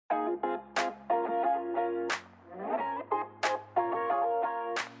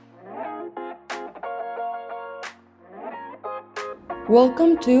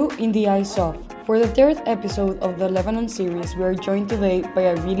Welcome to In the Eyes Of. For the third episode of the Lebanon series, we are joined today by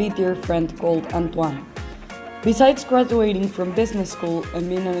a really dear friend called Antoine. Besides graduating from business school and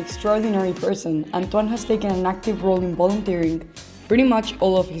being an extraordinary person, Antoine has taken an active role in volunteering pretty much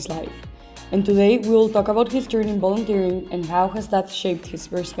all of his life. And today we will talk about his journey in volunteering and how has that shaped his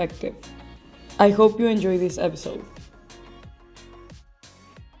perspective. I hope you enjoy this episode.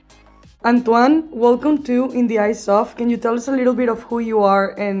 Antoine, welcome to In the Eyes Of. Can you tell us a little bit of who you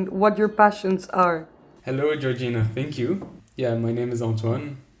are and what your passions are? Hello, Georgina. Thank you. Yeah, my name is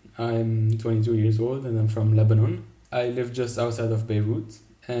Antoine. I'm 22 years old and I'm from Lebanon. I live just outside of Beirut.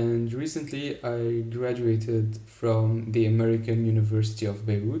 And recently I graduated from the American University of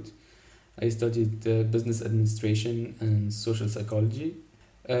Beirut. I studied business administration and social psychology.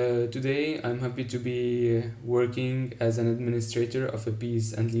 Today, I'm happy to be working as an administrator of a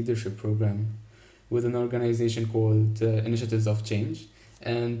peace and leadership program with an organization called Initiatives of Change.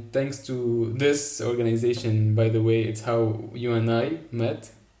 And thanks to this organization, by the way, it's how you and I met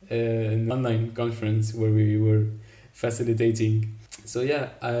in an online conference where we were facilitating. So yeah,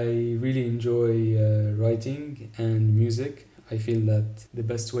 I really enjoy writing and music. I feel that the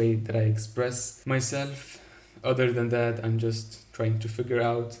best way that I express myself. Other than that, I'm just trying to figure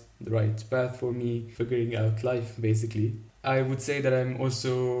out the right path for me, figuring out life, basically. I would say that I'm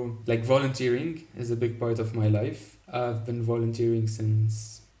also, volunteering is a big part of my life. I've been volunteering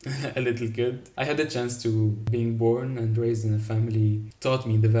since a little kid. I had a chance to being born and raised in a family taught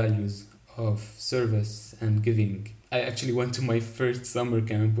me the values of service and giving. I actually went to my first summer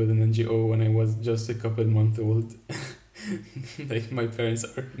camp with an NGO when I was just a couple months old. My parents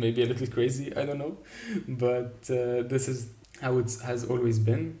are maybe a little crazy, I don't know, but this is how it has always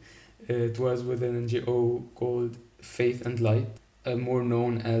been. It was with an NGO called Faith and Light, more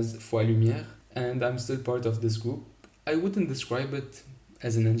known as Foi Lumière, and I'm still part of this group. I wouldn't describe it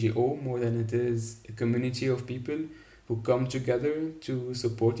as an NGO more than it is a community of people who come together to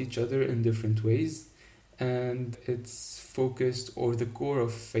support each other in different ways, and it's focused, or the core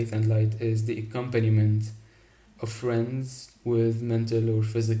of Faith and Light is the accompaniment of friends with mental or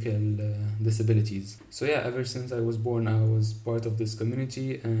physical disabilities. So yeah, ever since I was born, I was part of this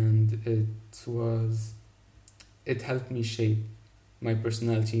community, and it helped me shape my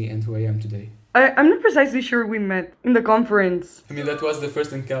personality and who I am today. I'm not precisely sure we met in the conference. I mean, that was the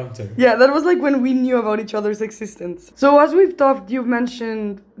first encounter. Yeah, that was when we knew about each other's existence. So as we've talked, you've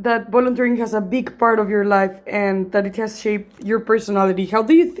mentioned that volunteering has a big part of your life and that it has shaped your personality. How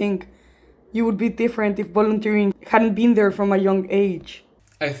do you think you would be different if volunteering hadn't been there from a young age?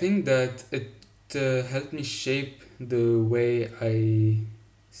 I think that it helped me shape the way I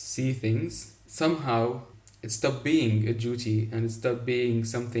see things. Somehow, it stopped being a duty and it stopped being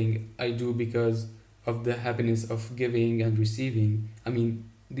something I do because of the happiness of giving and receiving. I mean,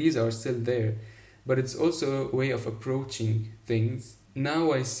 these are still there, but it's also a way of approaching things.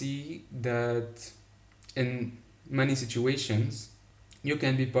 Now I see that in many situations, you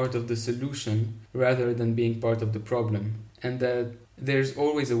can be part of the solution rather than being part of the problem, and that there's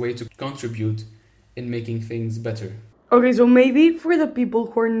always a way to contribute in making things better. Okay, so maybe for the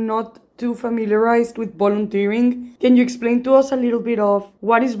people who are not too familiarized with volunteering, can you explain to us a little bit of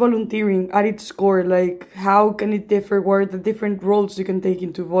what is volunteering at its core? Like, how can it differ? What are the different roles you can take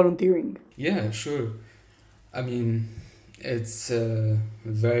into volunteering? Yeah, sure. I mean, it's a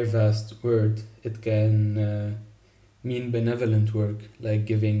very vast word. It can mean benevolent work, like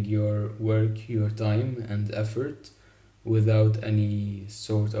giving your work, your time and effort without any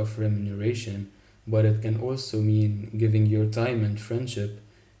sort of remuneration. But it can also mean giving your time and friendship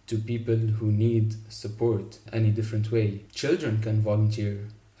to people who need support any different way. Children can volunteer,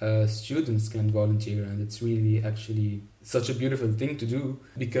 students can volunteer, and it's really actually such a beautiful thing to do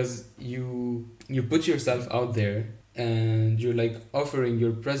because you put yourself out there and you're offering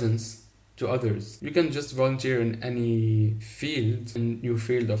your presence to others. You can just volunteer in any field, in your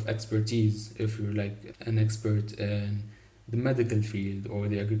field of expertise. If you're an expert in the medical field or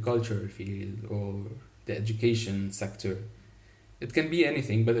the agricultural field or the education sector. It can be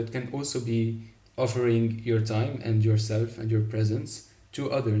anything, but it can also be offering your time and yourself and your presence to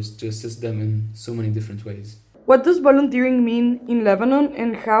others to assist them in so many different ways. What does volunteering mean in Lebanon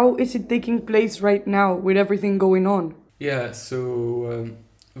and how is it taking place right now with everything going on? Yeah, so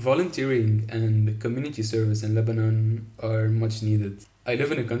volunteering and community service in Lebanon are much needed. I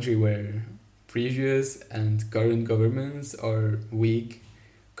live in a country where previous and current governments are weak,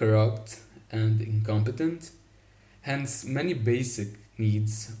 corrupt, and incompetent. Hence, many basic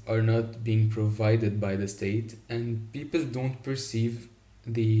needs are not being provided by the state, and people don't perceive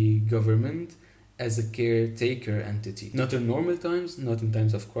the government as a caretaker entity. Not in normal times, not in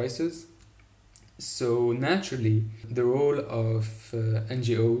times of crisis. So naturally, the role of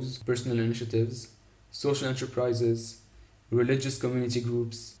NGOs, personal initiatives, social enterprises, religious community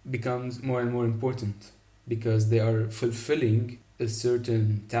groups becomes more and more important because they are fulfilling a certain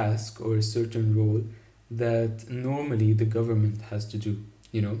task or a certain role that normally the government has to do.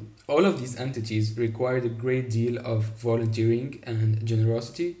 You know, all of these entities required a great deal of volunteering and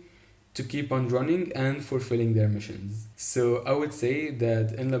generosity to keep on running and fulfilling their missions. So I would say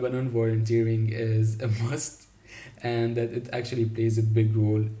that in Lebanon, volunteering is a must and that it actually plays a big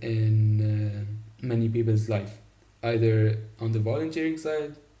role in many people's life, either on the volunteering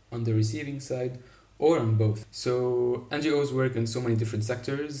side, on the receiving side, or on both. So NGOs work in so many different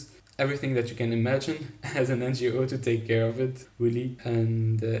sectors, everything that you can imagine as an NGO to take care of it, really.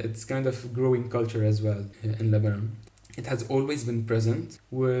 And it's kind of a growing culture as well in Lebanon. It has always been present.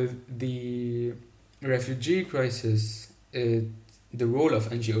 With the refugee crisis, the role of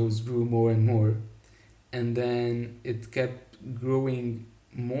NGOs grew more and more, and then it kept growing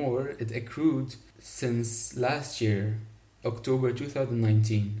more. It accrued since last year, October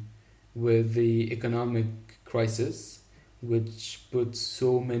 2019, with the economic crisis, which put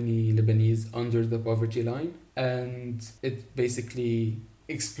so many Lebanese under the poverty line, and it basically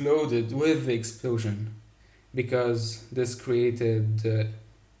exploded with the explosion because this created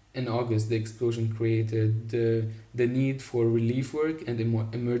in August, the explosion created the need for relief work and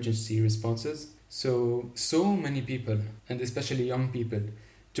emergency responses. So many people, and especially young people,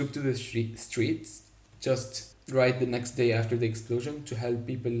 took to the streets just right the next day after the explosion to help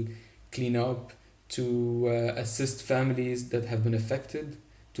people clean up, to assist families that have been affected,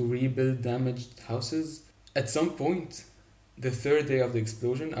 to rebuild damaged houses. At some point, the third day of the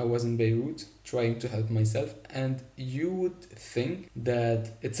explosion, I was in Beirut trying to help myself, and you would think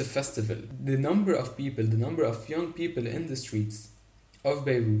that it's a festival. The number of people, the number of young people in the streets of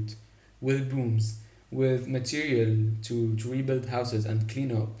Beirut with brooms, with material to rebuild houses and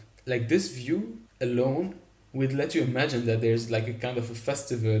clean up, like this view alone would let you imagine that there's like a kind of a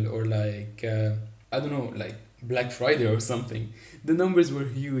festival or like, I don't know, like Black Friday or something. The numbers were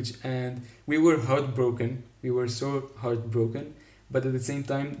huge and we were heartbroken. We were so heartbroken, but at the same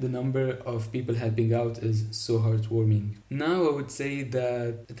time, the number of people helping out is so heartwarming. Now I would say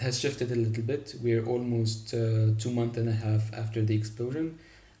that it has shifted a little bit. We're almost 2 months and a half after the explosion,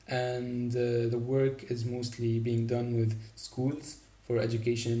 and the work is mostly being done with schools for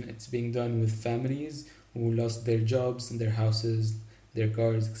education. It's being done with families who lost their jobs, their houses, their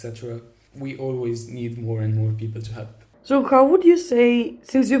cars, etc. We always need more and more people to help. So how would you say,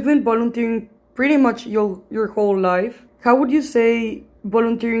 since you've been volunteering pretty much your whole life, how would you say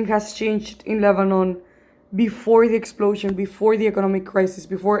volunteering has changed in Lebanon before the explosion, before the economic crisis,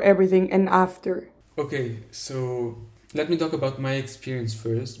 before everything, and after? Okay, so let me talk about my experience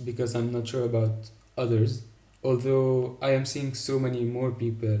first because I'm not sure about others. Although I am seeing so many more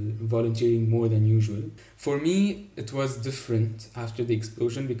people volunteering more than usual. For me, it was different after the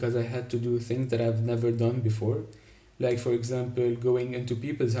explosion because I had to do things that I've never done before. Like, for example, going into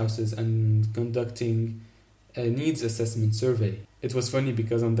people's houses and conducting a needs assessment survey. It was funny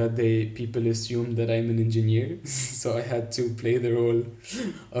because on that day, people assumed that I'm an engineer. So I had to play the role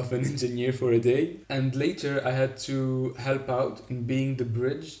of an engineer for a day. And later, I had to help out in being the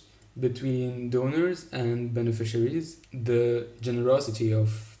bridge between donors and beneficiaries. The generosity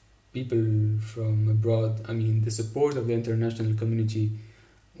of people from abroad, I mean, the support of the international community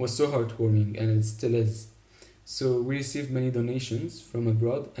was so heartwarming, and it still is. So we received many donations from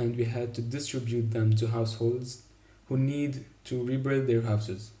abroad, and we had to distribute them to households who need to rebuild their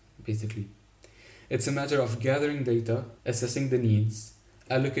houses, basically. It's a matter of gathering data, assessing the needs,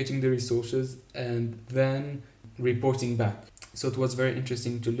 allocating the resources, and then reporting back. So it was very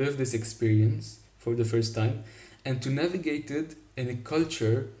interesting to live this experience for the first time and to navigate it in a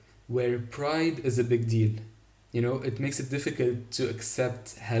culture where pride is a big deal. You know, it makes it difficult to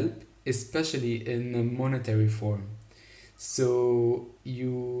accept help, especially in a monetary form. So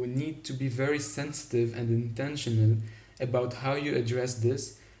you need to be very sensitive and intentional about how you address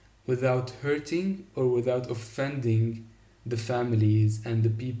this without hurting or without offending the families and the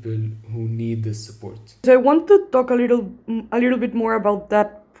people who need this support. So I want to talk a little bit more about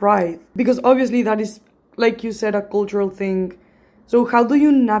that pride, because obviously that is, like you said, a cultural thing. So how do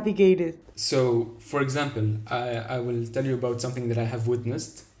you navigate it? So, for example, I will tell you about something that I have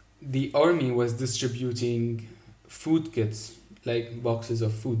witnessed. The army was distributing food kits, like boxes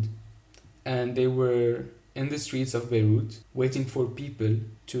of food, and they were in the streets of Beirut waiting for people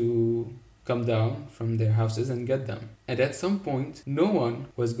to come down from their houses and get them. And at some point, no one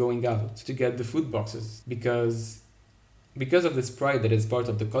was going out to get the food boxes because of this pride that is part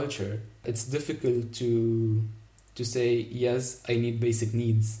of the culture. It's difficult to say, yes, I need basic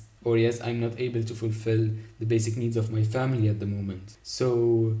needs, or yes, I'm not able to fulfill the basic needs of my family at the moment.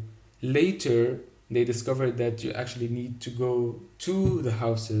 So later, they discovered that you actually need to go to the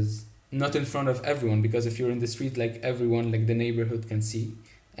houses, not in front of everyone, because if you're in the street, like everyone, like the neighborhood can see,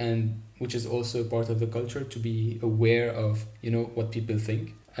 and which is also part of the culture to be aware of, what people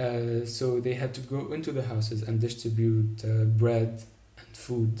think. So they had to go into the houses and distribute bread and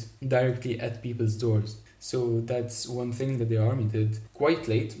food directly at people's doors. So that's one thing that the army did. Quite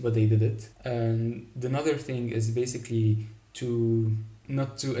late, but they did it. And another thing is basically to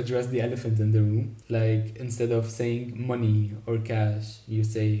not to address the elephant in the room. Like, instead of saying money or cash, you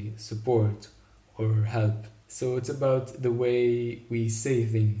say support or help. So it's about the way we say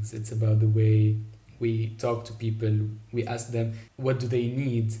things. It's about the way we talk to people. We ask them what do they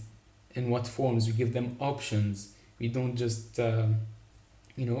need, in what forms. We give them options. We don't just,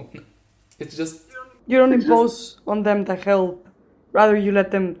 it's just... You don't impose on them the help. Rather, you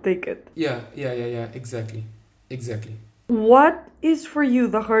let them take it. Yeah, exactly. What is for you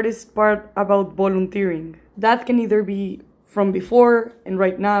the hardest part about volunteering? That can either be from before and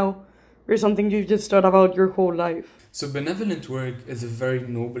right now, or something you've just thought about your whole life. So benevolent work is a very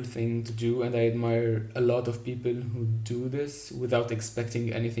noble thing to do, and I admire a lot of people who do this without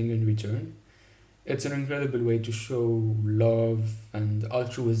expecting anything in return. It's an incredible way to show love and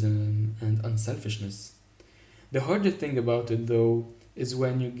altruism and unselfishness. The hardest thing about it, though, is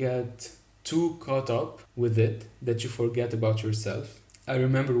when you get too caught up with it that you forget about yourself. I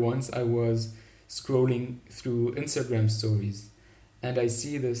remember once I was scrolling through Instagram stories and I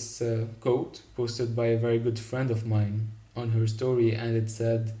see this quote posted by a very good friend of mine on her story, and it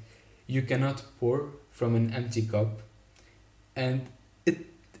said, "You cannot pour from an empty cup." And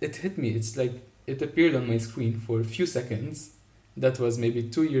it hit me. It's like it appeared on my screen for a few seconds. That was maybe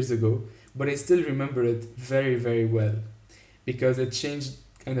 2 years ago, but I still remember it very, very well because it changed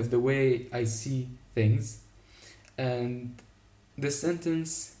kind of the way I see things. And this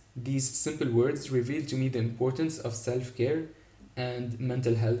sentence, these simple words, reveal to me the importance of self-care and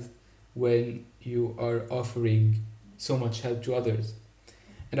mental health when you are offering so much help to others.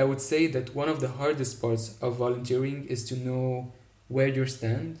 And I would say that one of the hardest parts of volunteering is to know where you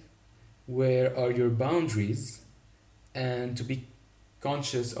stand, where are your boundaries, and to be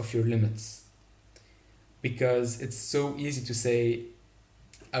conscious of your limits. Because it's so easy to say,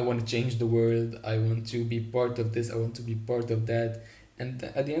 I want to change the world, I want to be part of this, I want to be part of that. And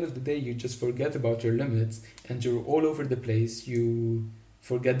at the end of the day, you just forget about your limits and you're all over the place. You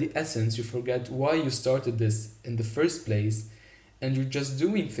forget the essence, you forget why you started this in the first place, and you're just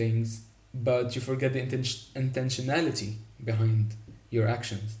doing things, but you forget the intentionality behind your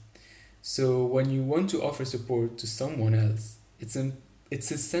actions. So when you want to offer support to someone else,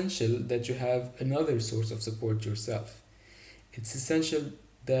 it's essential that you have another source of support yourself. It's essential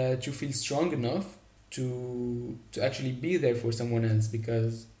that you feel strong enough to actually be there for someone else,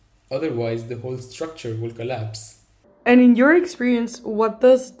 because otherwise the whole structure will collapse. And in your experience, what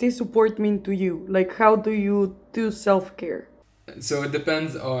does this support mean to you? Like, how do you do self-care? So it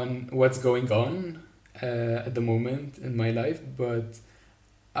depends on what's going on at the moment in my life, but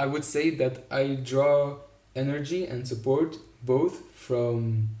I would say that I draw energy and support both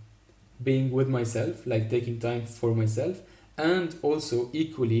from being with myself, like taking time for myself, and also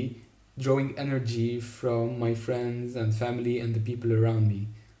equally drawing energy from my friends and family and the people around me.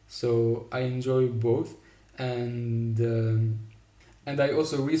 So I enjoy both, and I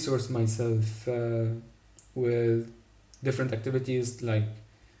also resource myself with different activities like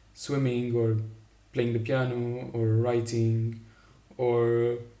swimming or playing the piano or writing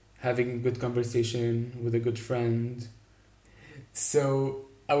or having a good conversation with a good friend. So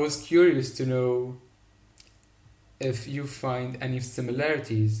I was curious to know if you find any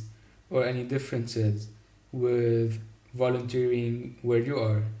similarities or any differences with volunteering where you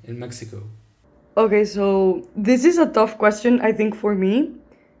are in Mexico. Okay, so this is a tough question, I think, for me,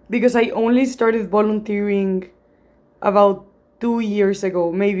 because I only started volunteering about 2 years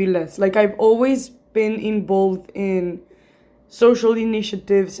ago, maybe less. Like, I've always been involved in social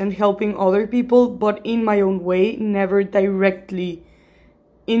initiatives and helping other people, but in my own way, never directly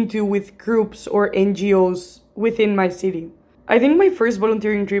into with groups or NGOs within my city. I think my first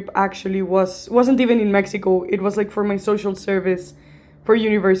volunteering trip actually wasn't even in Mexico. It was like for my social service for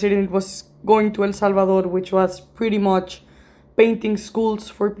university, and it was going to El Salvador, which was pretty much painting schools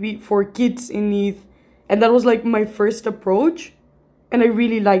for kids in need. And that was like my first approach and I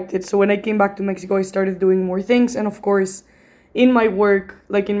really liked it. So when I came back to Mexico, I started doing more things. And of course, in my work,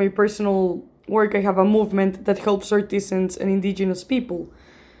 like in my personal work, I have a movement that helps artisans and indigenous people.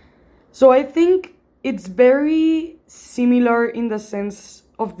 So I think it's very similar in the sense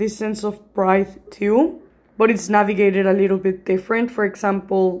of this sense of pride too, but it's navigated a little bit different. For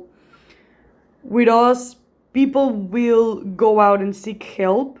example, with us, people will go out and seek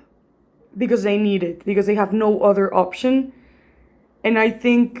help because they need it, because they have no other option. And I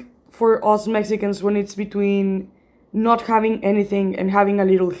think for us Mexicans, when it's between not having anything and having a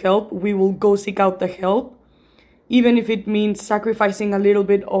little help, we will go seek out the help, even if it means sacrificing a little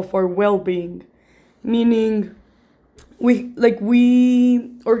bit of our well-being. Meaning,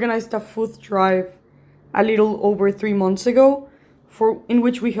 we organized a food drive a little over 3 months ago, in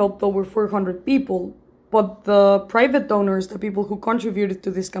which we helped over 400 people. But the private donors, the people who contributed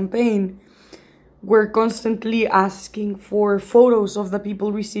to this campaign, were constantly asking for photos of the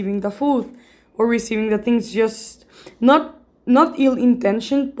people receiving the food or receiving the things, just not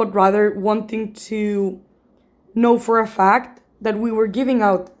ill-intentioned, but rather wanting to know for a fact that we were giving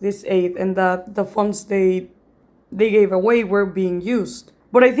out this aid and that the funds they gave away were being used.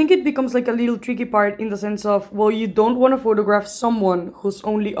 But I think it becomes like a little tricky part in the sense of, well, you don't want to photograph someone whose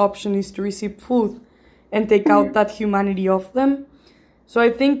only option is to receive food and take out that humanity of them. So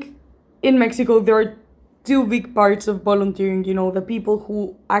I think in Mexico, there are two big parts of volunteering. The people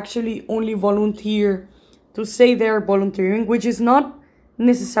who actually only volunteer to say they're volunteering, which is not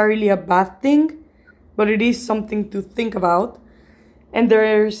necessarily a bad thing, but it is something to think about. And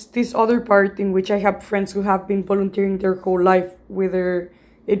there's this other part in which I have friends who have been volunteering their whole life, whether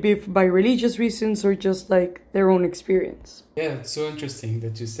it be by religious reasons or just like their own experience. Yeah, it's so interesting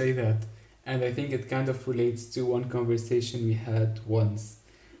that you say that. And I think it kind of relates to one conversation we had once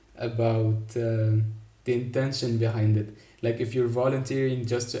about the intention behind it. Like, if you're volunteering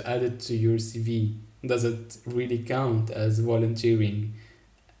just to add it to your CV, does it really count as volunteering?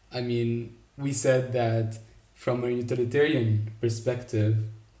 I mean, we said that from a utilitarian perspective,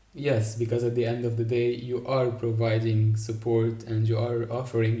 yes, because at the end of the day, you are providing support and you are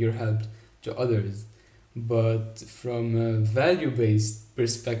offering your help to others. But from a value-based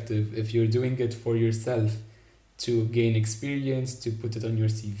perspective, if you're doing it for yourself, to gain experience, to put it on your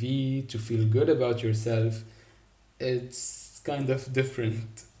CV, to feel good about yourself, it's kind of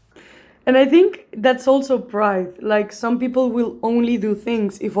different. And I think that's also pride. Like, some people will only do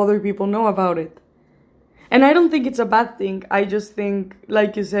things if other people know about it. And I don't think it's a bad thing. I just think,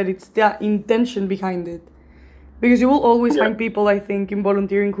 like you said, it's the intention behind it. Because you will always find people, I think, in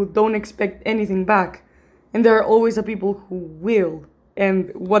volunteering who don't expect anything back. And there are always the people who will.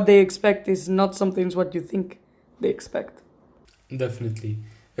 And what they expect is not sometimes what you think they expect. Definitely.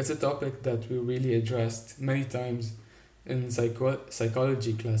 It's a topic that we really addressed many times in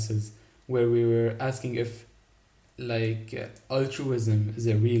psychology classes, where we were asking if altruism is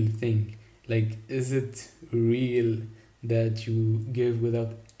a real thing. Like, is it real that you give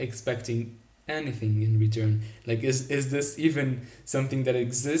without expecting anything in return? Like, is this even something that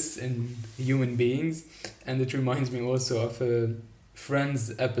exists in human beings? And it reminds me also of a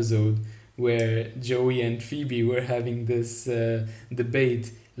Friends episode where Joey and Phoebe were having this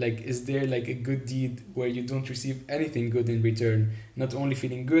debate. Like, is there like a good deed where you don't receive anything good in return? Not only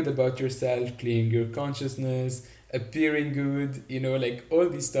feeling good about yourself, clearing your consciousness, appearing good, like all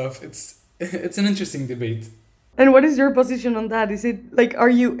this stuff. It's an interesting debate. And what is your position on that? Is it like, are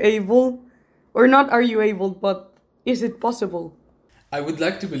you able, or not are you able, but is it possible? I would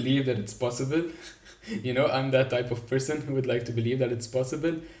like to believe that it's possible. I'm that type of person who would like to believe that it's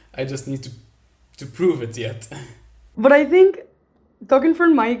possible. I just need to prove it yet. But I think, talking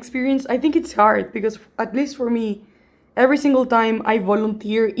from my experience, I think it's hard because, at least for me, every single time I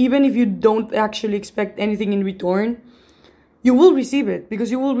volunteer, even if you don't actually expect anything in return, you will receive it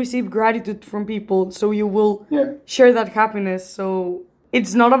because you will receive gratitude from people. So you will share that happiness. So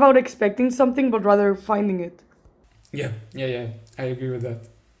it's not about expecting something, but rather finding it. Yeah. I agree with that.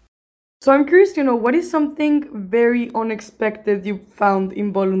 So I'm curious to know, what is something very unexpected you found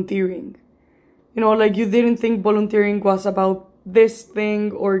in volunteering? Like, you didn't think volunteering was about this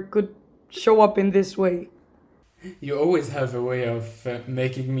thing or could show up in this way. You always have a way of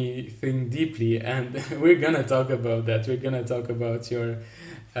making me think deeply, and we're gonna talk about that. We're gonna talk about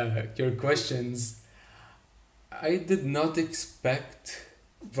your questions. I did not expect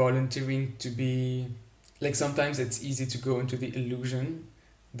volunteering to be like, sometimes it's easy to go into the illusion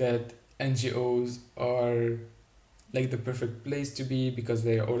that NGOs are like the perfect place to be because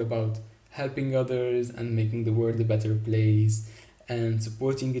they are all about helping others and making the world a better place and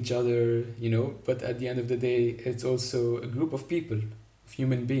supporting each other, but at the end of the day, it's also a group of people of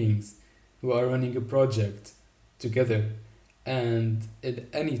human beings who are running a project together, and in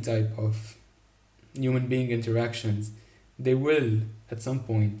any type of human being interactions, they will at some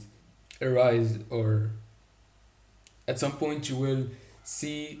point arise, or at some point you will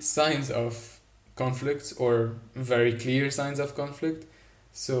see signs of conflict, or very clear signs of conflict.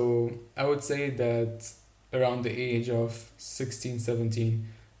 So I would say that around the age of 16, 17,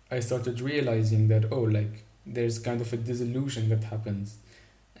 I started realizing that, oh, like, there's kind of a disillusion that happens.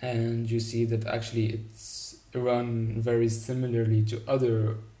 And you see that actually it's run very similarly to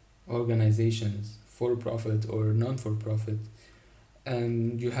other organizations, for profit or non for profit.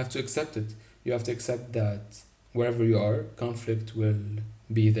 And you have to accept it. You have to accept that wherever you are, conflict will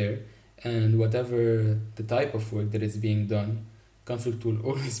be there. And whatever the type of work that is being done, conflict will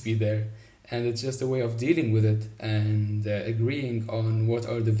always be there. And it's just a way of dealing with it, and agreeing on what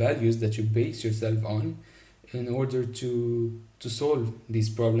are the values that you base yourself on in order to solve these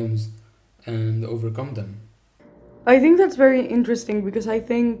problems and overcome them. I think that's very interesting because I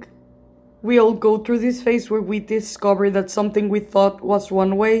think we all go through this phase where we discover that something we thought was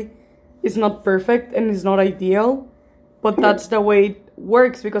one way is not perfect and is not ideal, but that's the way it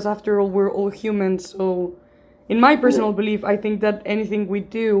works because after all, we're all humans. So, in my personal belief, I think that anything we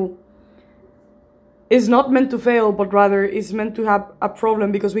do is not meant to fail, but rather is meant to have a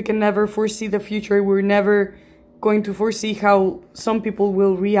problem because we can never foresee the future. We're never going to foresee how some people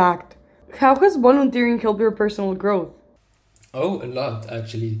will react. How has volunteering helped your personal growth? Oh, a lot,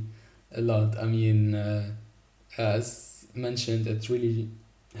 actually. A lot. I mean, as mentioned, it really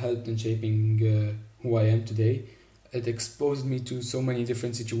helped in shaping who I am today. It exposed me to so many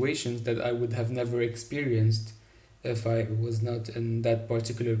different situations that I would have never experienced if I was not in that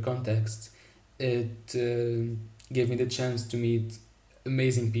particular context. It gave me the chance to meet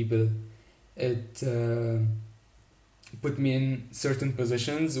amazing people. It put me in certain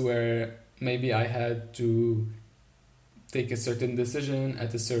positions where maybe I had to take a certain decision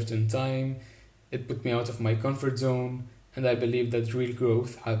at a certain time. It put me out of my comfort zone, and I believe that real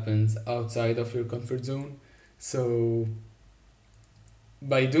growth happens outside of your comfort zone. So,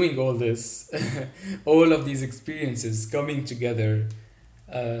 by doing all this, all of these experiences coming together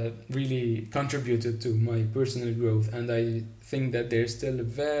really contributed to my personal growth, and I think that there's still a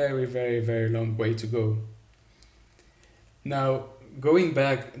very, very, very long way to go. Now, going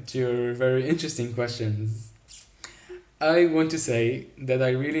back to your very interesting questions, I want to say that I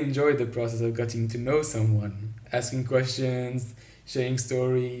really enjoyed the process of getting to know someone, asking questions, sharing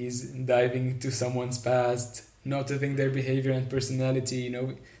stories, diving into someone's past, noticing their behavior and personality,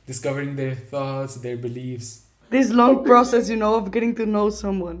 discovering their thoughts, their beliefs. This long process, of getting to know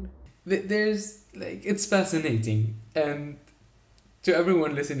someone. It's fascinating. And to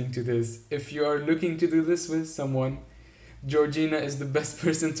everyone listening to this, if you are looking to do this with someone, Georgina is the best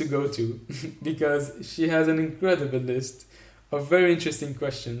person to go to because she has an incredible list of very interesting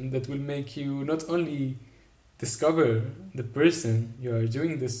questions that will make you not only discover the person you are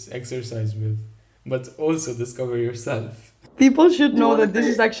doing this exercise with, but also discover yourself. People should know that this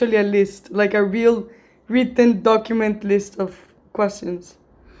is actually a list, like a real written document list of questions.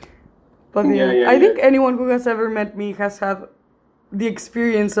 But I think anyone who has ever met me has had the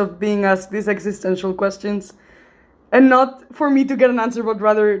experience of being asked these existential questions. And not for me to get an answer, but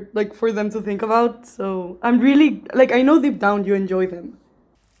rather for them to think about. So I'm really, I know deep down you enjoy them.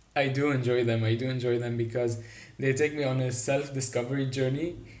 I do enjoy them because they take me on a self-discovery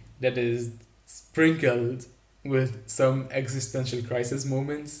journey that is sprinkled with some existential crisis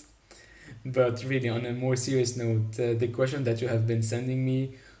moments. But really, on a more serious note, the questions that you have been sending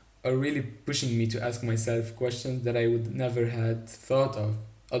me are really pushing me to ask myself questions that I would never had thought of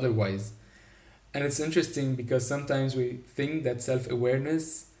otherwise. And it's interesting because sometimes we think that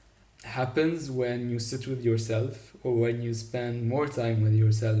self-awareness happens when you sit with yourself or when you spend more time with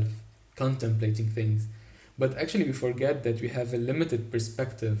yourself contemplating things. But actually we forget that we have a limited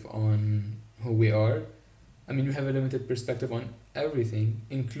perspective on who we are. I mean, we have a limited perspective on everything,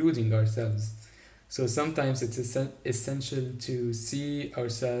 including ourselves. So sometimes it's essential to see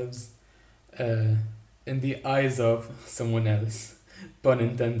ourselves in the eyes of someone else, pun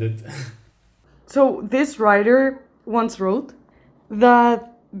intended. So this writer once wrote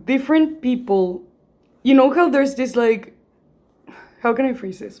that different people, how there's this how can I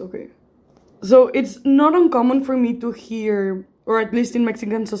phrase this? Okay. So it's not uncommon for me to hear, or at least in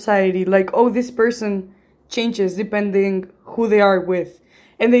Mexican society, this person changes depending who they are with.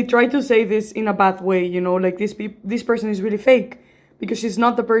 And they try to say this in a bad way, this person is really fake because she's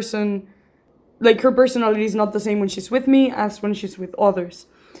not the person, her personality is not the same when she's with me as when she's with others.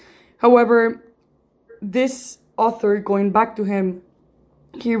 However, this author, going back to him,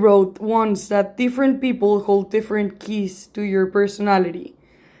 he wrote once that different people hold different keys to your personality.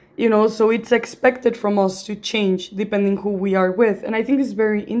 So it's expected from us to change depending who we are with. And I think it's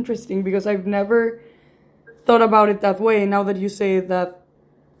very interesting because I've never thought about it that way. Now that you say that,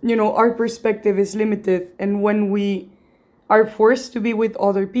 our perspective is limited, and when we are forced to be with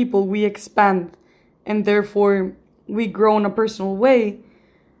other people, we expand, and therefore we grow in a personal way.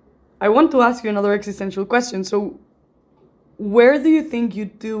 I want to ask you another existential question. So, where do you think you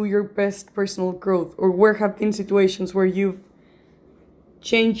do your best personal growth, or where have been situations where you've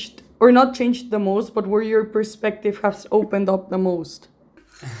changed, or not changed the most, but where your perspective has opened up the most?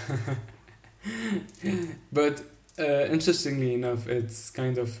 But interestingly enough, it's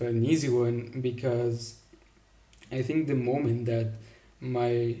kind of an easy one, because I think the moment that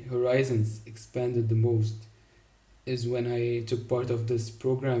my horizons expanded the most is when I took part of this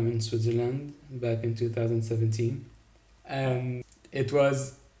program in Switzerland back in 2017. And it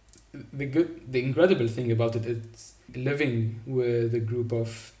was the incredible thing about it. It's living with a group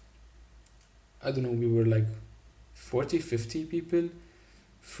of, I don't know, we were like 40, 50 people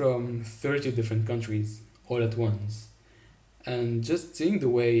from 30 different countries all at once. And just seeing the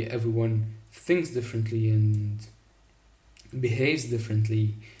way everyone thinks differently and behaves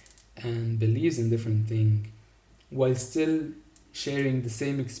differently and believes in different things while still sharing the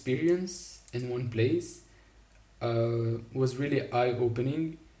same experience in one place was really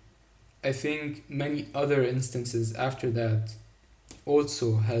eye-opening. I think many other instances after that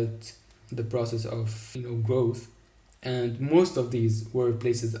also helped the process of growth, and most of these were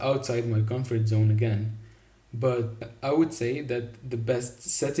places outside my comfort zone again. But I would say that the best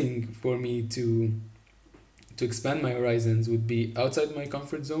setting for me to expand my horizons would be outside my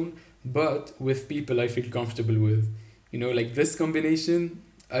comfort zone, but with people I feel comfortable with. Like this combination,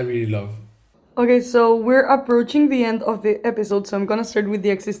 I really love. Okay, so we're approaching the end of the episode, so I'm gonna start with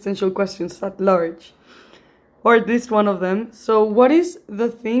the existential questions at large, or at least one of them. So, what is the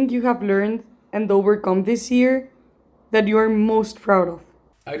thing you have learned and overcome this year that you are most proud of?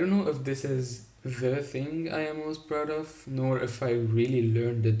 I don't know if this is the thing I am most proud of, nor if I really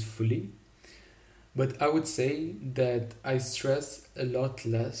learned it fully. But I would say that I stress a lot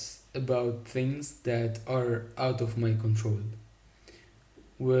less about things that are out of my control.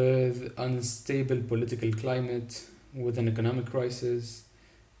 With an unstable political climate, with an economic crisis,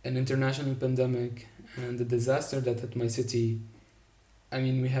 an international pandemic, and the disaster that hit my city,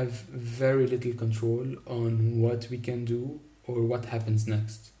 we have very little control on what we can do or what happens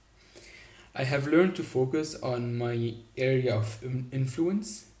next. I have learned to focus on my area of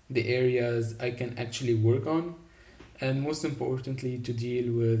influence, the areas I can actually work on, and most importantly, to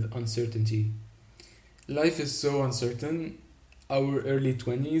deal with uncertainty. Life is so uncertain. Our early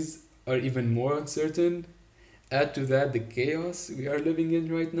 20s are even more uncertain. Add to that the chaos we are living in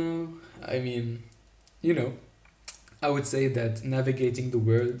right now. I would say that navigating the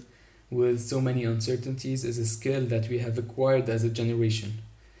world with so many uncertainties is a skill that we have acquired as a generation.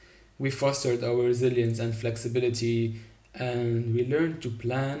 We fostered our resilience and flexibility, and we learned to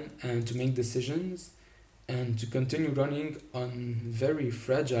plan and to make decisions and to continue running on very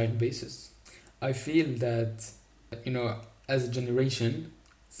fragile basis. I feel that, as a generation,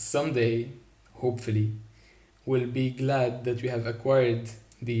 someday, hopefully, we'll be glad that we have acquired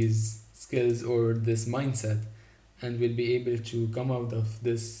these skills or this mindset, and we'll be able to come out of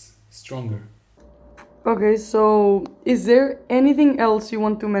this stronger. Okay, so is there anything else you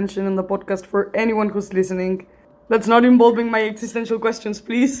want to mention in the podcast for anyone who's listening that's not involving my existential questions,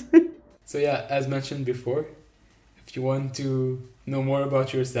 please? So yeah, as mentioned before, if you want to know more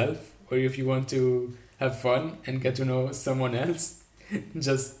about yourself, or if you want to have fun and get to know someone else,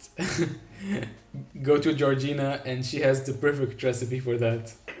 just go to Georgina, and she has the perfect recipe for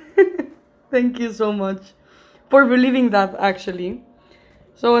that. Thank you so much for believing that, actually.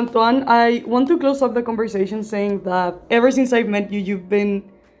 So, Antoine, I want to close up the conversation saying that ever since I've met you, you've been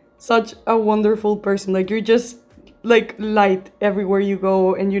such a wonderful person. Like, you're just, light everywhere you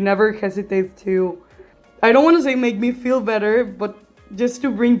go, and you never hesitate to, I don't want to say make me feel better, but just to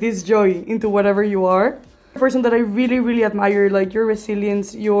bring this joy into whatever you are. A person that I really, really admire, your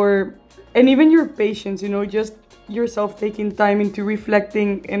resilience, and even your patience, just yourself taking time into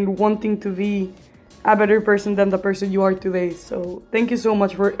reflecting and wanting to be a better person than the person you are today. So thank you so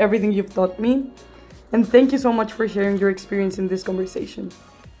much for everything you've taught me. And thank you so much for sharing your experience in this conversation.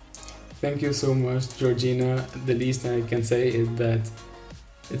 Thank you so much, Georgina. The least I can say is that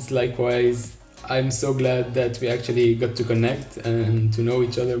it's likewise. I'm so glad that we actually got to connect and to know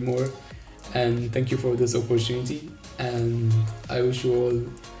each other more. And thank you for this opportunity. And I wish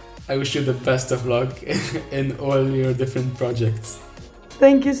you the best of luck in all your different projects.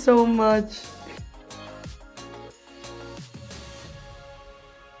 Thank you so much.